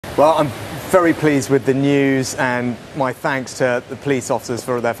Well, I'm very pleased with the news, and my thanks to the police officers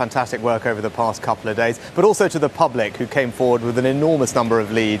for their fantastic work over the past couple of days, but also to the public who came forward with an enormous number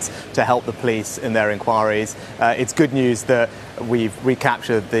of leads to help the police in their inquiries. It's good news that we've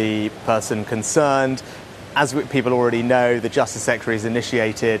recaptured the person concerned. As people already know, the Justice Secretary has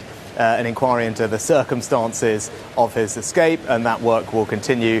initiated an inquiry into the circumstances of his escape, and that work will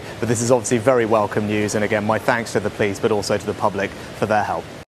continue. But this is obviously very welcome news, and again, my thanks to the police, but also to the public for their help.